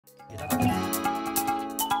Hello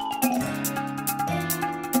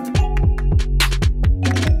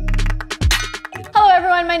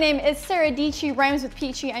everyone, my name is Saradietschy, rhymes with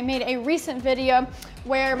Peachy. I made a recent video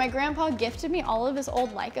where my grandpa gifted me all of his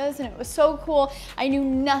old Leicas and it was so cool. I knew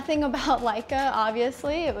nothing about Leica,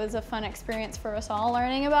 obviously. It was a fun experience for us all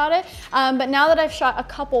learning about it. But now that I've shot a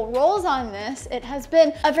couple rolls on this, it has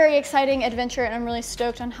been a very exciting adventure and I'm really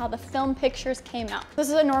stoked on how the film pictures came out. This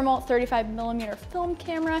is a normal 35mm film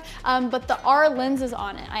camera, but the R lenses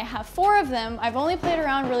on it, I have 4 of them. I've only played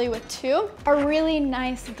around really with 2. A really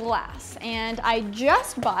nice glass, and I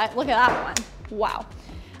just bought, look at that one, wow.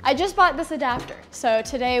 I just bought this adapter, so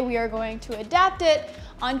today we are going to adapt it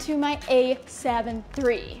onto my A7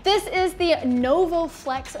 III. This is the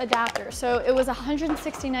NovoFlex adapter, so it was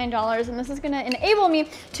 $169, and this is gonna enable me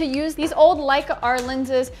to use these old Leica R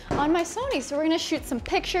lenses on my Sony. So we're gonna shoot some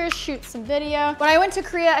pictures, shoot some video. When I went to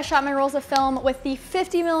Korea, I shot my rolls of film with the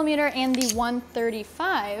 50mm and the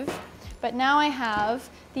 135, but now I have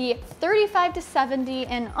the 35 to 70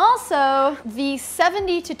 and also the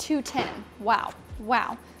 70 to 210. Wow,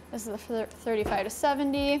 wow. This is the 35 to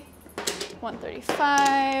 70,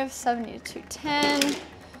 135, 70 to 210.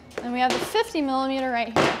 And we have the 50mm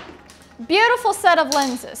right here. Beautiful set of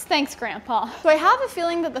lenses. Thanks, Grandpa. So I have a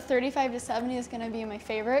feeling that the 35 to 70 is gonna be my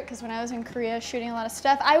favorite because when I was in Korea shooting a lot of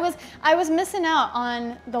stuff, I was missing out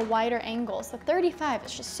on the wider angles. The 35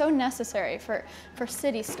 is just so necessary for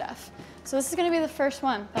city stuff. So this is gonna be the first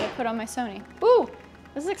one that I put on my Sony. Ooh,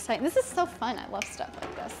 this is exciting. This is so fun. I love stuff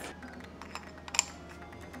like this.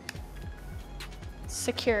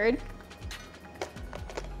 Secured.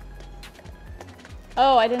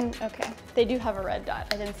 Oh, I didn't, okay. They do have a red dot.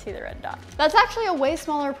 I didn't see the red dot. That's actually a way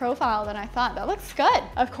smaller profile than I thought. That looks good.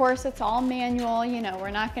 Of course, it's all manual. You know, we're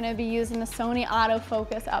not gonna be using the Sony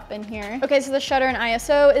autofocus up in here. Okay, so the shutter and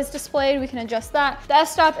ISO is displayed. We can adjust that. The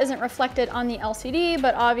f-stop isn't reflected on the LCD,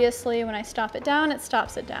 but obviously when I stop it down, it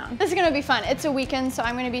stops it down. This is gonna be fun. It's a weekend, so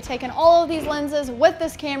I'm gonna be taking all of these lenses with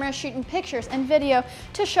this camera, shooting pictures and video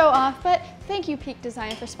to show off, but thank you, Peak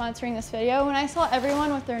Design, for sponsoring this video. When I saw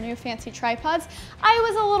everyone with their new fancy tripods, I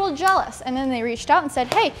was a little jealous. And then they reached out and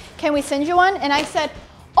said, hey, can we send you one? And I said,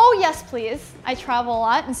 oh yes, please. I travel a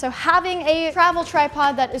lot, and so having a travel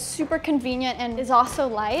tripod that is super convenient and is also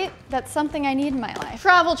light, that's something I need in my life.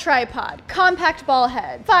 Travel tripod, compact ball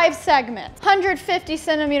head, 5 segments, 150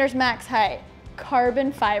 centimeters max height,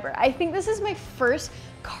 carbon fiber. I think this is my first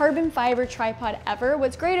carbon fiber tripod ever.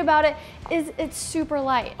 What's great about it is it's super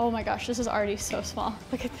light. Oh my gosh, this is already so small.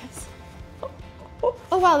 Look at this.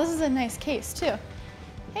 Oh wow, this is a nice case too.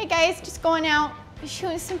 Hey guys, just going out,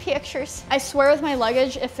 shooting some pictures. I swear with my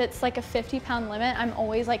luggage, if it's like a 50-pound limit, I'm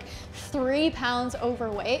always like 3 pounds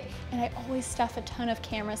overweight, and I always stuff a ton of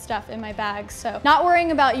camera stuff in my bag. So not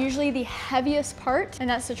worrying about usually the heaviest part, and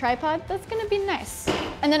that's the tripod, that's gonna be nice.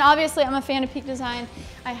 And then obviously I'm a fan of Peak Design.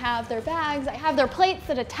 I have their bags, I have their plates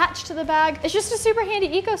that attach to the bag. It's just a super handy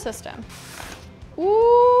ecosystem.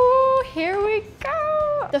 Ooh, here we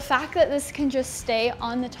go. The fact that this can just stay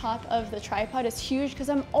on the top of the tripod is huge because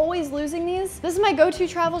I'm always losing these. This is my go-to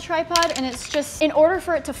travel tripod, and it's just, in order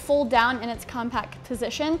for it to fold down in its compact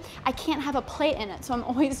position, I can't have a plate in it, so I'm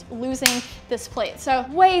always losing this plate. So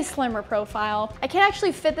way slimmer profile. I can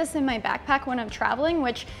actually fit this in my backpack when I'm traveling,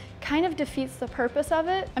 which kind of defeats the purpose of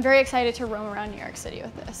it. I'm very excited to roam around New York City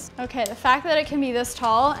with this. Okay, the fact that it can be this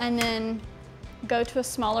tall and then go to a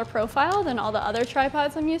smaller profile than all the other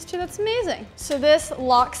tripods I'm used to, that's amazing. So this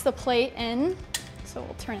locks the plate in, so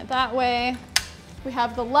we'll turn it that way. We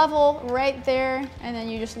have the level right there, and then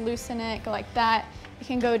you just loosen it, go like that. It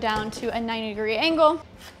can go down to a 90-degree angle.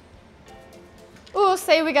 Ooh,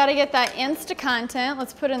 say we gotta get that Insta content.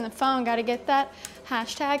 Let's put it in the phone, gotta get that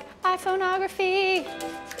hashtag iPhoneography.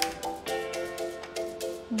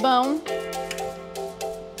 Boom.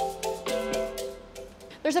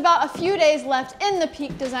 There's about a few days left in the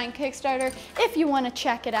Peak Design Kickstarter if you want to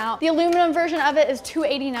check it out. The aluminum version of it is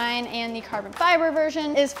 $289 and the carbon fiber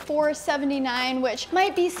version is $479, which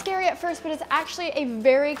might be scary at first, but it's actually a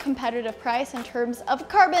very competitive price in terms of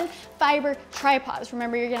carbon fiber tripods.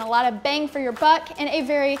 Remember, you're getting a lot of bang for your buck and a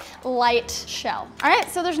very light shell. All right,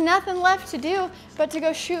 so there's nothing left to do but to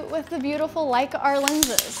go shoot with the beautiful Leica R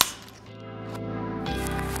lenses.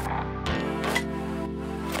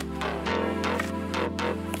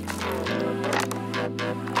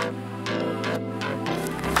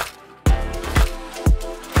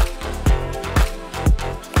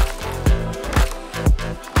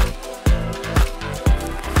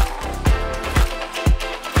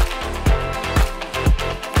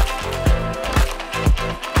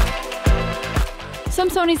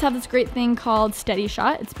 Sonys have this great thing called steady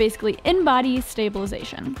shot. It's basically in-body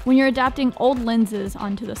stabilization. When you're adapting old lenses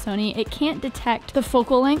onto the Sony, it can't detect the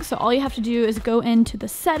focal length, so all you have to do is go into the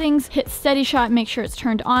settings, hit steady shot, make sure it's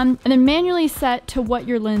turned on, and then manually set to what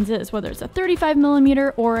your lens is, whether it's a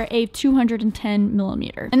 35mm or a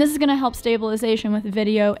 210mm. And this is gonna help stabilization with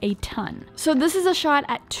video a ton. So this is a shot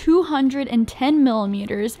at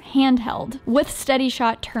 210mm handheld with steady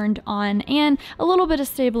shot turned on and a little bit of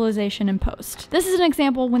stabilization in post. This is an example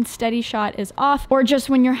when steady shot is off, or just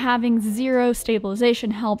when you're having zero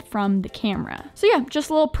stabilization help from the camera. So yeah, just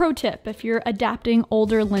a little pro tip if you're adapting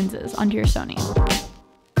older lenses onto your Sony.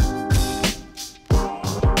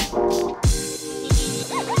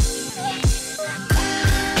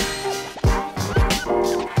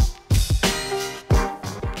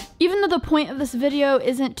 Even though the point of this video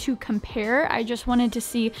isn't to compare, I just wanted to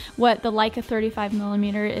see what the Leica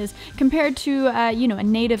 35mm is compared to, you know, a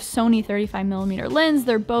native Sony 35mm lens.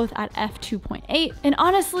 They're both at f2.8, and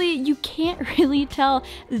honestly, you can't really tell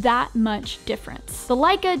that much difference. The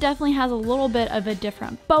Leica definitely has a little bit of a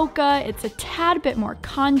different bokeh. It's a tad bit more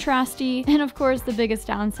contrasty, and of course, the biggest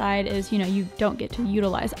downside is, you know, you don't get to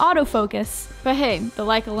utilize autofocus. But hey, the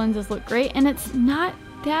Leica lenses look great, and it's not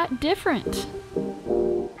that different.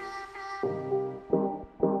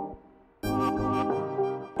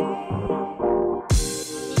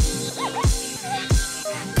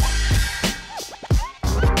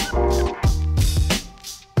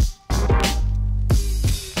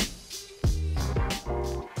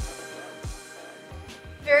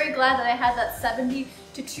 Very glad that I had that 70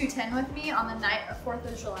 to 210 with me on the night of 4th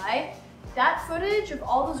of July. That footage of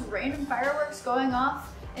all those random fireworks going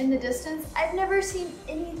off in the distance, I've never seen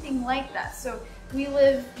anything like that. So we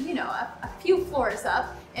live, you know, a few floors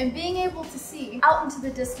up, and being able to see out into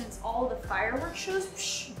the distance all the fireworks shows,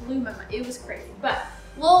 blew my mind. It was crazy. But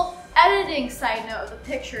little editing side note, the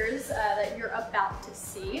pictures that you're about to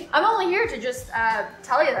see. I'm only here to just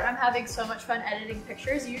tell you that I'm having so much fun editing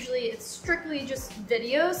pictures. Usually it's strictly just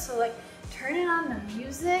videos, so like turning on the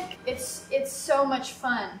music, it's so much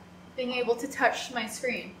fun being able to touch my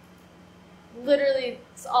screen. Literally,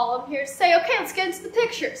 it's all I'm here to say. Okay, let's get into the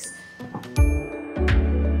pictures.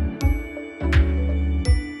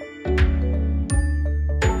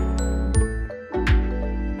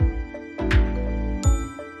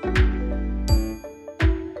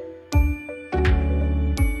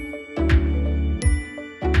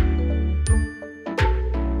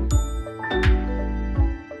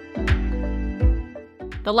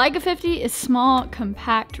 The Leica 50 is small,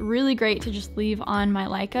 compact, really great to just leave on my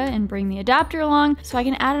Leica and bring the adapter along so I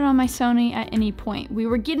can add it on my Sony at any point. We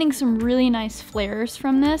were getting some really nice flares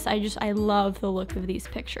from this. I love the look of these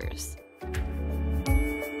pictures.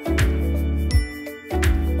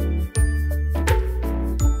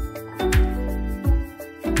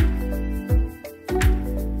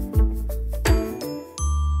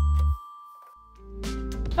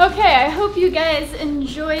 Okay, I hope you guys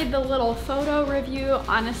enjoyed the little photo review.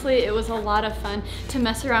 Honestly, it was a lot of fun to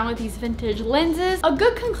mess around with these vintage lenses. A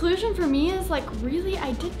good conclusion for me is like, really,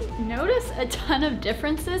 I didn't notice a ton of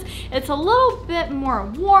differences. It's a little bit more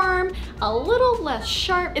warm, a little less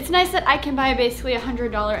sharp. It's nice that I can buy basically a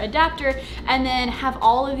 $100 adapter and then have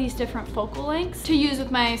all of these different focal lengths to use with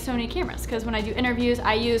my Sony cameras, because when I do interviews,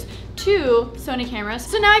 I use 2 Sony cameras.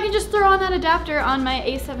 So now I can just throw on that adapter on my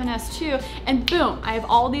A7S II and boom, I have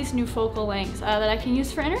all these new focal lengths that I can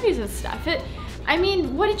use for interviews and stuff. I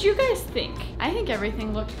mean, what did you guys think? I think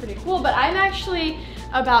everything looked pretty cool, but I'm actually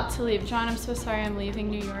about to leave. John, I'm so sorry I'm leaving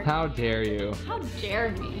New York. How dare you? How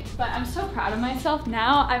dare me? But I'm so proud of myself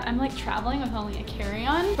now. I'm like traveling with only a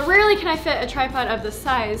carry-on, but rarely can I fit a tripod of this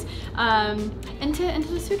size into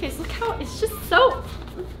the suitcase. Look how it's just so...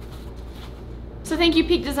 So thank you,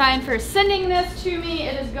 Peak Design, for sending this to me.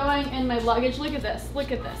 It is going in my luggage. Look at this,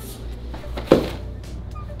 look at this.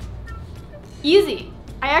 Easy.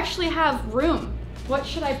 I actually have room. What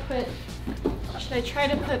should I put? Should I try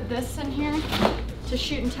to put this in here to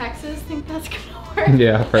shoot in Texas? Think that's gonna work?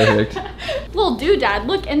 Yeah, perfect. Little doodad.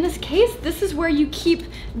 Look, in this case, this is where you keep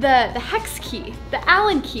the hex key, the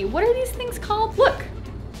Allen key. What are these things called? Look.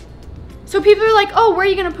 So people are like, oh, where are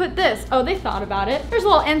you gonna put this? Oh, they thought about it. There's a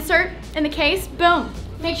little insert in the case, boom.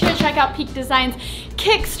 Make sure to check out Peak Design's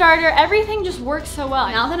Kickstarter. Everything just works so well.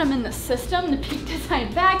 Now that I'm in the system, the Peak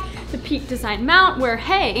Design bag, the Peak Design mount, where,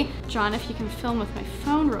 hey, John, if you can film with my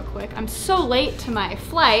phone real quick. I'm so late to my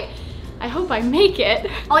flight. I hope I make it.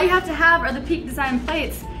 All you have to have are the Peak Design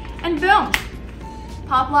plates, and boom,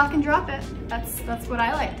 pop, lock, and drop it. That's what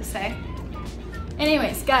I like to say.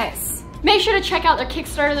 Anyways, guys, Make sure to check out their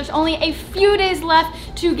Kickstarter. There's only a few days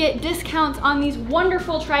left to get discounts on these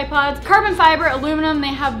wonderful tripods. Carbon fiber, aluminum, they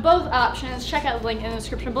have both options. Check out the link in the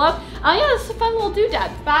description below. Yeah, this is a fun little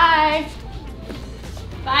doodad. Bye.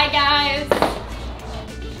 Bye, guys.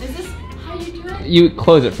 Is this how you do it? You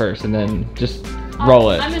close it first and then just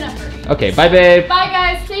roll it. I'm in a hurry. Okay, bye, babe. Bye,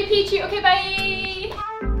 guys. Stay peachy. Okay, bye.